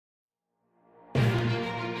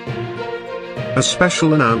A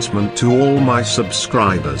special announcement to all my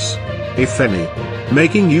subscribers. If any,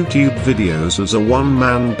 making YouTube videos as a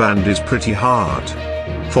one-man band is pretty hard.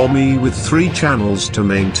 For me with 3 channels to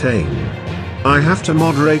maintain. I have to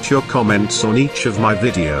moderate your comments on each of my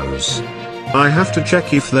videos. I have to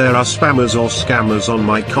check if there are spammers or scammers on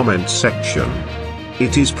my comment section.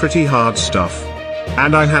 It is pretty hard stuff.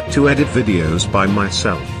 And I had to edit videos by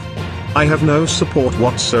myself. I have no support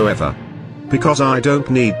whatsoever. Because I don't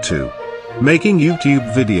need to. Making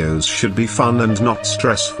YouTube videos should be fun and not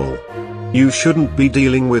stressful. You shouldn't be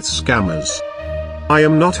dealing with scammers. I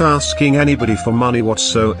am not asking anybody for money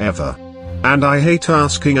whatsoever. And I hate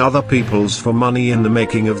asking other people's for money in the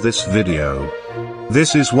making of this video.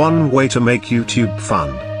 This is one way to make YouTube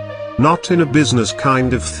fun. Not in a business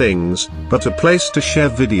kind of things, but a place to share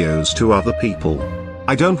videos to other people.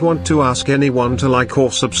 I don't want to ask anyone to like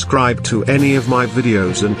or subscribe to any of my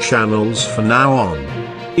videos and channels from now on.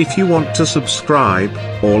 If you want to subscribe,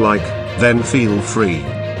 or like, then feel free.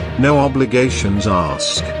 No obligations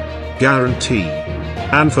asked. Guarantee.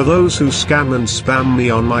 And for those who scam and spam me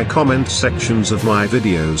on my comment sections of my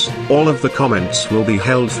videos, all of the comments will be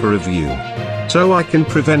held for review. So I can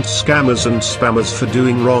prevent scammers and spammers for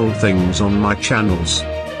doing wrong things on my channels.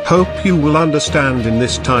 Hope you will understand in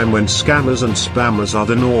this time when scammers and spammers are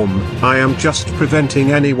the norm, I am just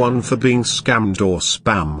preventing anyone for being scammed or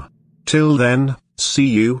spam. Till then, see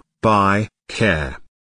you, bye, care.